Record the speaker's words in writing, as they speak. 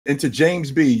And to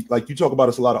James B, like you talk about,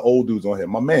 us a lot of old dudes on here.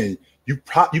 My man, you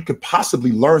could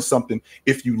possibly learn something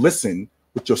if you listen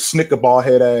with your snicker ball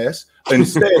head ass.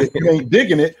 Instead, if you ain't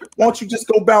digging it, why don't you just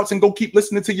go bounce and go keep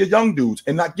listening to your young dudes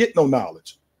and not get no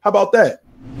knowledge? How about that?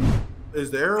 Is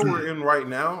the era we're in right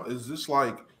now, is this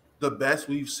like the best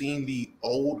we've seen the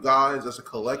old guys as a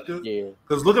collective? Yeah.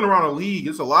 Because looking around the league,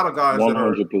 it's a lot of guys 100%.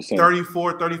 That are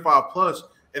 34, 35 plus.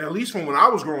 And at least from when I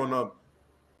was growing up,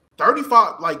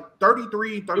 35, like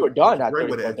 33, 30, you were done at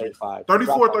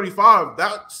 34, 35.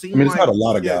 That seemed like a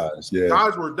lot of guys. Yeah.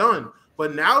 Guys were done.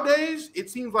 But nowadays, it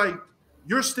seems like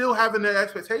you're still having that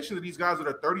expectation of these guys that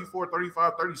are 34,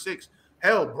 35, 36.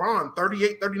 Hell, Bron,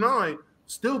 38, 39,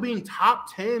 still being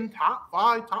top 10, top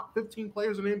 5, top 15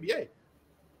 players in the NBA.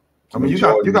 I mean, you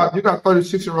got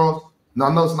 36-year-olds. Now,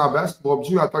 I know it's not basketball, but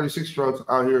you got 36-year-olds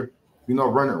out here, you know,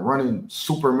 running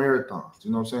super marathons.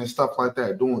 You know what I'm saying? Stuff like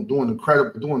that, doing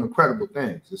incredible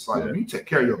things. It's like if you take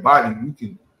care of your body,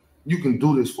 you can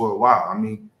do this for a while. I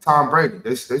mean, Tom Brady.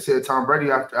 They said Tom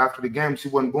Brady after the games, he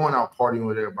wasn't going out partying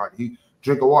with everybody. He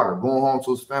drinking water, going home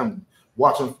to his family,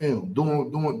 watching film,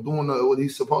 doing what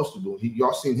he's supposed to do.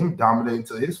 Y'all seen him dominate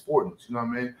until his 40s. You know what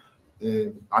I mean?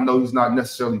 And I know he's not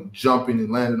necessarily jumping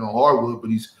and landing on hardwood, but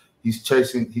he's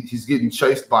getting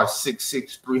chased by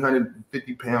 6'6",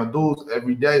 350-pound dudes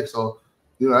every day. So,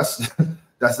 you know,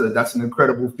 that's an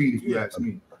incredible feat if you ask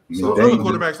me. So other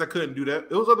quarterbacks that couldn't do that.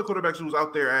 It was other quarterbacks who was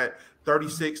out there at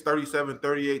 36, 37,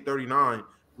 38, 39.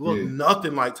 Look,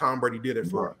 nothing like Tom Brady did it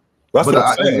for. But with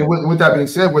that being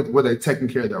said, were they taking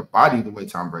care of their body the way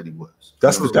Tom Brady was?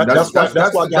 That's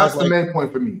the main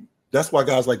point for me. That's why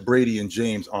guys like Brady and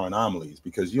James are anomalies,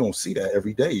 because you don't see that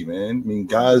every day, man. I mean,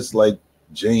 guys like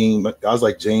James, guys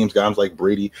like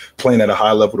Brady playing at a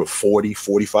high level to 40,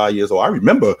 45 years old. I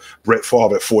remember Brett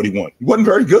Favre at 41. He wasn't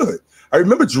very good. I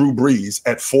remember Drew Brees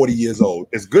at 40 years old.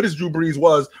 As good as Drew Brees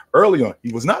was early on,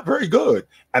 he was not very good.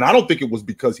 And I don't think it was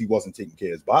because he wasn't taking care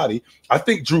of his body. I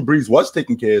think Drew Brees was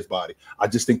taking care of his body. I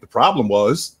just think the problem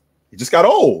was he just got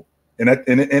old, and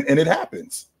it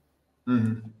happens.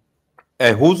 Mm-hmm.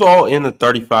 And who's all in the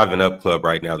 35 and up club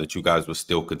right now that you guys would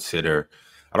still consider?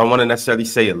 I don't want to necessarily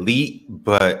say elite,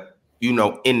 but you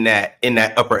know, in that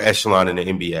upper echelon in the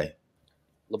NBA.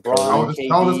 LeBron,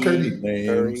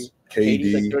 KD.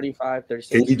 KD, like 35,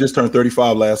 36. KD just turned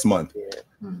 35 last month. Yeah.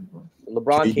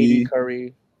 LeBron, KD,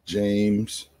 Curry,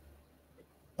 James,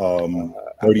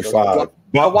 35.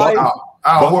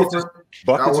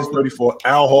 Buckets is 34.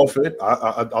 Al Horford.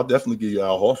 I'll definitely give you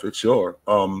Al Horford. Sure.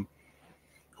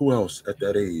 Who else at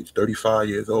that age? 35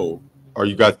 years old. Are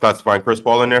you guys classifying Chris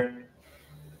Paul in there?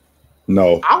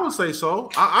 No. I would say so.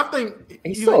 I think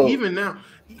even now,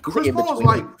 Chris Paul is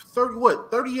like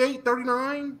 38,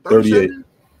 39, 37?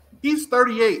 He's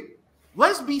 38.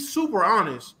 Let's be super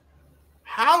honest.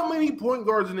 How many point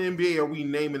guards in the NBA are we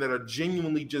naming that are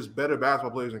genuinely just better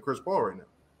basketball players than Chris Paul right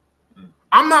now?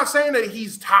 I'm not saying that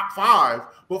he's top 5,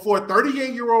 but for a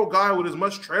 38-year-old guy with as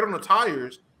much tread on the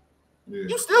tires,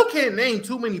 you still can't name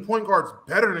too many point guards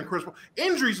better than Chris Paul.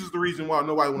 Injuries is the reason why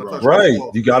nobody want to touch Right. Chris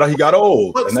Paul. He got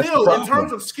old. But still, in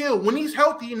terms of skill, when he's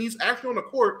healthy and he's actually on the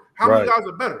court, how many guys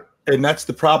are better? And that's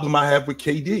the problem I have with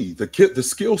KD. The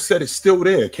skill set is still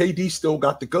there. KD still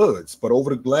got the goods, but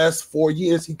over the last 4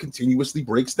 years, he continuously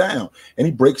breaks down, and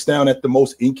he breaks down at the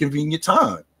most inconvenient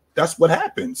time. That's what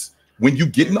happens when you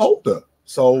getting older.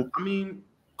 So I mean,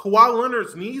 Kawhi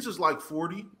Leonard's knees is like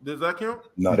 40. Does that count?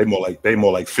 No, they more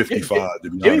like 55.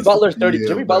 Jimmy Butler's 30. Yeah,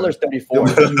 Jimmy Butler's 34.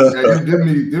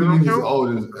 Jimmy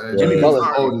old as Jimmy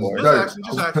Butler's old.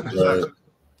 Just action.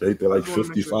 They're like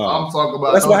 55. I'm talking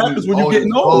about that's what happens when you're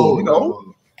getting old. You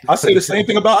know, I say the same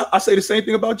thing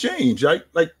about James. Right?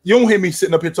 Like you don't hear me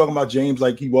sitting up here talking about James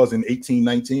like he was in 18,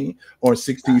 19 or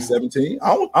 16, 17.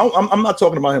 I'm not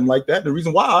talking about him like that. The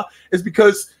reason why is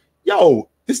because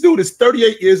this dude is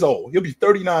 38 years old. He'll be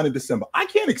 39 in December. I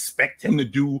can't expect him to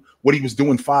do what he was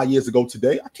doing 5 years ago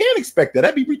today. I can't expect that.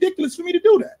 That'd be ridiculous for me to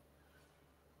do that.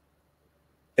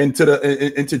 And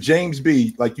to James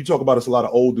B, like you talk about, us a lot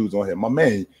of old dudes on here. My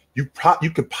man, you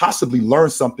could possibly learn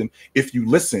something if you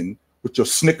listen with your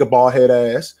snicker ball head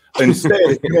ass. Instead,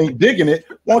 if you ain't digging it,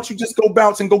 why don't you just go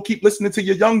bounce and go keep listening to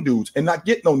your young dudes and not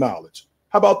get no knowledge?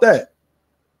 How about that?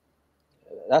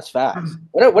 That's facts.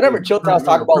 Whatever Chill talks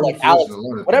about like Alex,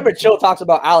 whatever Chill talks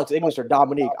about Alex English or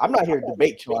Dominique, I'm not here to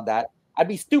debate Chill on that. I'd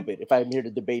be stupid if I'm here to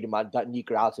debate him on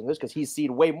Dominique or Alex English because he's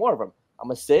seen way more of them. I'm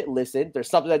gonna sit, listen. There's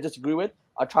something I disagree with.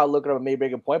 I'll try to look at him and maybe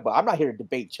make a point, but I'm not here to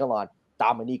debate Chill on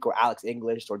Dominique or Alex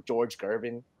English or George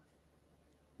Gervin.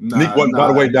 Neek wasn't, by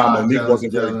the way, down. Neek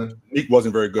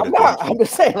wasn't very good at that. I'm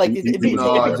just saying, like, it'd be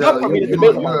tough for me to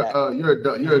debate him on that.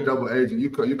 You're a double agent. You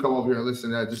come over here and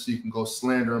listen to that just so you can go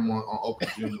slander him on open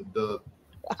gym with Doug.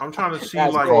 I'm trying to see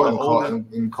call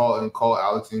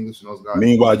Alex English and those guys.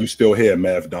 Meanwhile, you still here,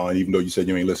 Mav Don, even though you said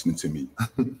you ain't listening to me.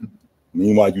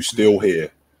 Meanwhile, you still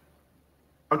here.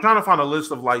 I'm trying to find a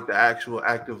list of like the actual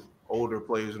active older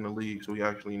players in the league, so we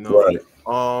actually know. Right.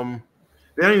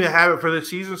 They don't even have it for this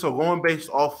season, so going based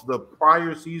off the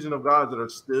prior season of guys that are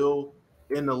still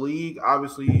in the league,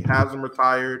 obviously he hasn't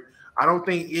retired. I don't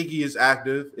think Iggy is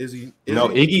active. Is he?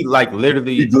 Iggy like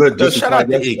literally. Shout out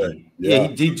to Iggy. Yeah,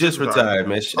 he just retired,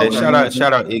 man. Okay.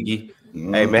 Shout out Iggy.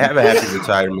 Hey man, have a happy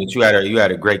retirement. You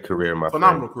had a great career, my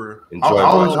phenomenal career. Enjoy.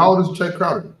 How old is Jay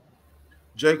Crowder?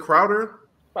 Jay Crowder.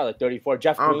 Probably 34.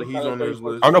 Jeff Green. I don't think he's on this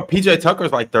list. I don't know. PJ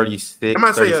Tucker's like 36. I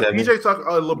might say PJ Tucker.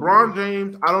 LeBron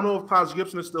James. I don't know if Taj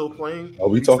Gibson is still playing. Are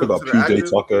we talking about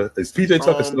PJ Tucker? Is PJ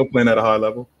Tucker still playing at a high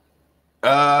level?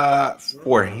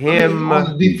 For him,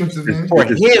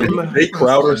 Jay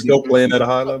Crowder still playing at a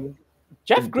high level.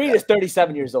 Jeff Green is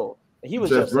 37 years old. He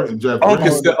was Unk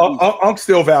is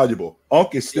still valuable.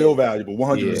 Unk is still valuable.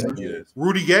 100% he is.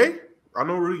 Rudy Gay. I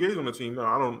know Rudy Gay's on the team. No,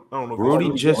 I don't know.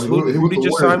 Rudy just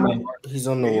signed. He's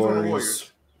on the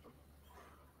Warriors.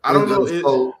 I don't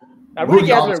know. Rudy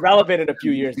hasn't been relevant in a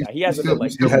few years now. He hasn't been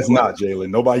like. He has not, Jalen.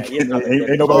 Nobody ain't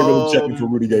nobody really checking for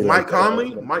Rudy Gay. Mike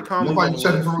Conley. Nobody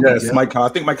checking for Rudy. Yes, Mike Conley.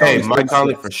 I think Mike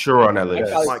Conley for sure on that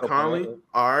list. Mike Conley.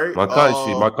 All right.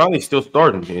 Mike Conley's still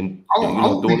starting. I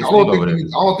don't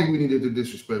think we needed to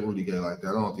disrespect Rudy Gay like that.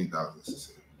 I don't think that was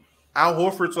necessary. Al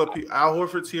Horford's up here. Al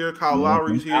Horford's here. Kyle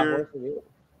Lowry's here.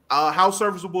 How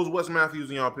serviceable is Wes Matthews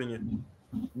in your opinion?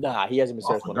 Nah, he hasn't been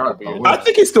serviceable. I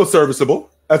think he's still serviceable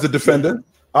as a defender.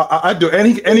 I do, and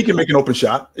he can make an open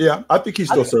shot. Yeah, I think he's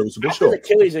still serviceable. After the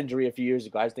Achilles injury a few years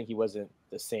ago, I just think he wasn't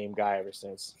the same guy ever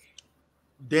since.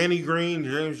 Danny Green,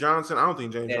 James Johnson. I don't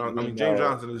think James Johnson. I mean, James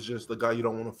Johnson is just the guy you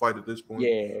don't want to fight at this point.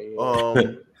 Yeah.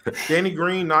 Danny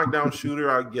Green, knockdown shooter,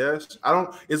 I guess.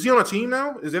 Is he on a team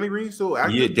now? Is Danny Green still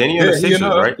active? Yeah, Danny on the Sixers,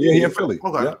 right? Yeah, he in Philly.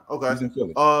 Okay. He's in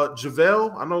Philly.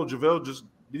 JaVale. I know JaVale just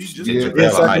did he just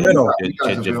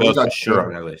JaVale's for sure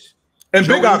on that list. And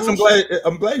Big Ox, I'm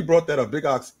glad you brought that up. Big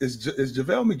Ox is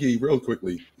JaVale McGee, real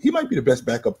quickly. He might be the best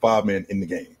backup 5-man in the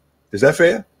game. Is that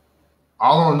fair?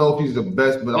 I don't know if he's the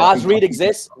best, but Nas Reed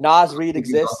exists. I think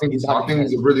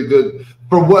he's a really good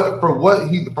for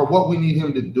what we need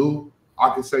him to do.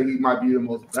 I could say he might be the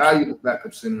most valuable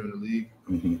backup center in the league.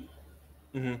 Mm-hmm.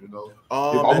 You know,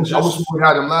 I wish we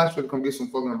had him last year to come get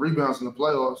some fucking rebounds in the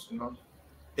playoffs. You know.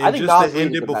 And just to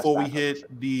end it before we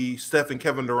hit the Steph and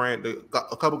Kevin Durant,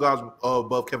 a couple guys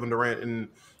above Kevin Durant and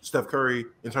Steph Curry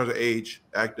in terms of age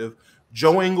active.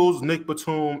 Joe Ingles, Nick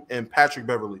Batum, and Patrick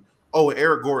Beverly. Oh, and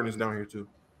Eric Gordon is down here too.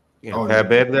 Yeah, Pat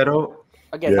Bev that old?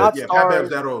 Again, not stars,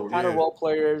 that old. Kind of role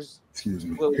players. Excuse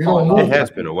me. It has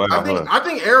been a while. I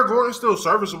think Eric Gordon's still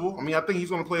serviceable. I mean, I think he's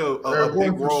going to play a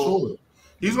big role. Sure.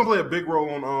 He's going to play a big role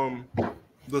on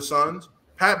the Suns.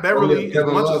 Pat Beverly, as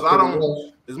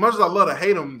much as I love to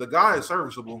hate him, the guy is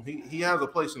serviceable. He has a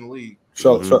place in the league.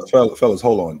 Fellas,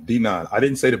 hold on. D9. I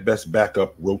didn't say the best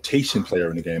backup rotation player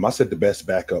in the game. I said the best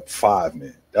backup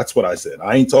 5-man. That's what I said.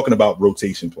 I ain't talking about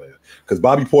rotation player because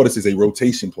Bobby Portis is a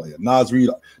rotation player. Nas Reed,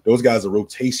 those guys are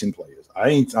rotation players. I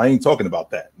ain't talking about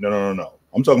that. No.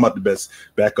 I'm talking about the best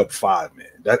backup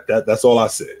 5-man. That's all I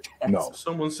said. No.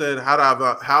 Someone said, how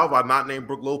have I not named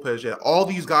Brook Lopez yet? All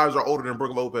these guys are older than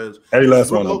Brook Lopez. Every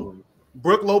last one of them.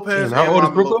 Brook Lopez. How old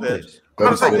is Brook Lopez?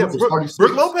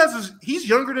 Brook Lopez he's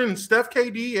younger than Steph,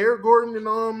 KD, Eric Gordon, and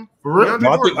I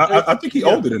think he's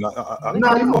older than I think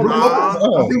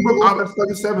Brook Lopez is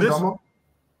 37.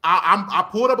 I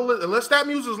pulled up a list. Unless that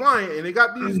Muse is lying, and they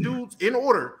got these dudes in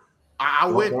order. I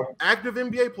went active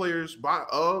NBA players by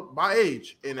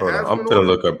age, and I'm gonna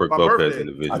look up Brook Lopez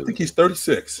individually. I think he's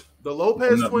 36. The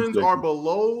Lopez twins are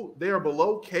below. They are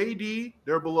below KD.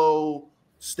 They're below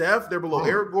Steph. They're below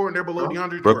Eric Gordon. They're below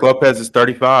DeAndre. Brook Lopez is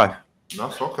 35.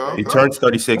 That's okay. He turns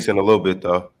 36 in a little bit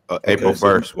though. April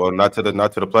 1st. Well, not to the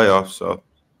playoffs. So.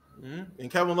 And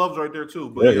Kevin Love's right there too.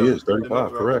 But yeah, he is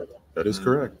 35. Correct. That is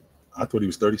correct. I thought he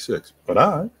was 36, but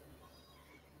all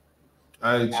right.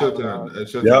 Hey, Chilton. Ron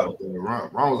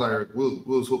was out here. Will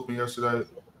was hooping yesterday.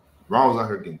 Ron was out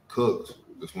here getting cooked.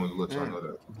 Just wanted to let y'all know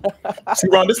that. See,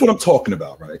 Ron, this is what I'm talking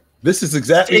about, right? This is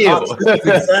exactly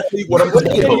what I'm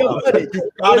talking about.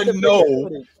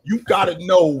 You gotta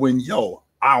know when,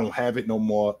 I don't have it no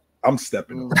more. I'm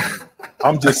stepping up.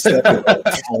 I'm just stepping up.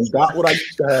 I got what I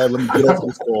used to have. Let me get off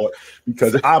this court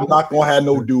because I'm not gonna have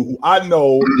no dude who I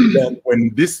know that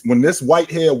when this white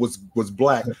hair was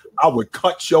black, I would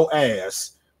cut your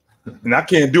ass and I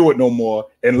can't do it no more,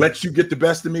 and let you get the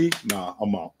best of me, nah,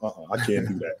 I'm out. I can't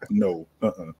do that. No.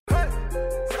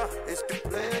 It's the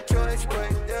player choice way.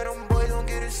 Yeah, them boys don't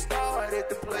get it started.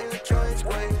 The player choice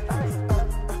way.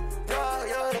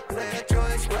 Yeah, the player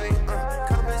choice way.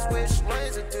 Come and switch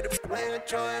lanes into the player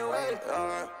choice way.